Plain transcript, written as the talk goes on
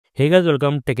Hey guys,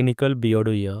 welcome Technical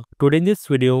Beardo here. Today in this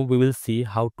video, we will see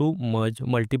how to merge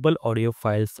multiple audio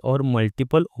files or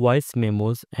multiple voice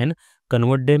memos and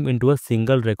convert them into a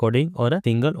single recording or a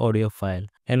single audio file.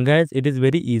 And guys, it is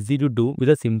very easy to do with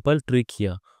a simple trick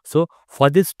here. So for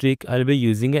this trick, I'll be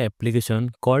using an application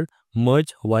called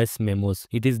Merge Voice Memos.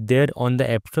 It is there on the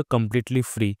App Store completely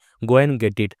free. Go and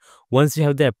get it. Once you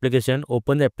have the application,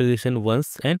 open the application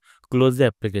once and close the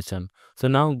application. So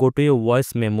now go to your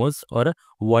voice memos or a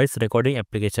voice recording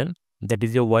application, that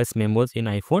is your voice memos in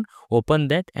iPhone. Open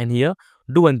that and here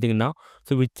do one thing now.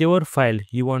 So whichever file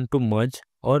you want to merge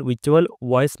or whichever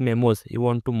voice memos you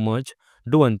want to merge,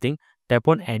 do one thing, tap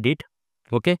on edit,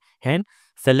 okay, and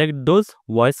select those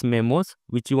voice memos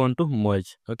which you want to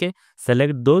merge, okay,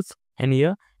 select those and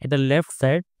here at the left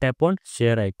side tap on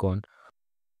share icon.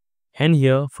 And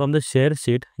here from the share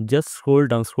sheet, just scroll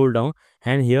down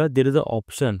and here there is an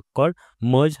option called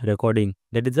merge recording.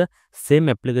 That is the same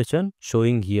application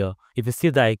showing here. If you see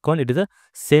the icon, it is the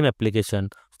same application.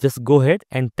 Just go ahead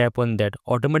and tap on that.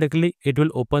 Automatically it will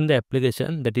open the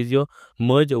application, that is your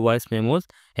merge voice memos,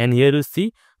 and here you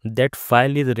see that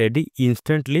file is ready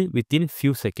instantly within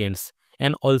few seconds.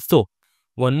 And also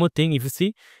one more thing, if you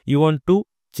see you want to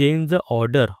change the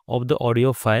order of the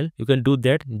audio file, you can do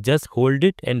that. Just hold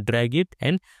it and drag it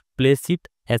and place it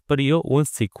as per your own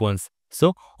sequence.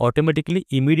 So automatically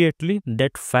immediately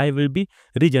that file will be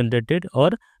regenerated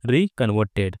or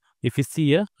reconverted, if you see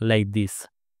here like this.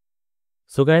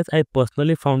 So guys, I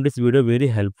personally found this video very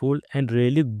helpful and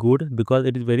really good because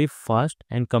it is very fast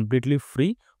and completely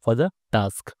free for the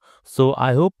task. So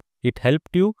I hope it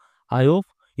helped you. I hope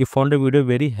you found the video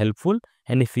very helpful,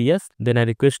 and if yes, then I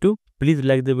request you please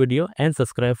like the video and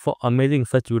subscribe for amazing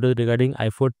such videos regarding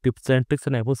iPhone tips and tricks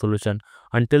and iPhone solution.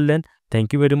 Until then,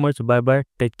 thank you very much. Bye bye.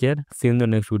 Take care. See you in the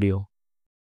next video.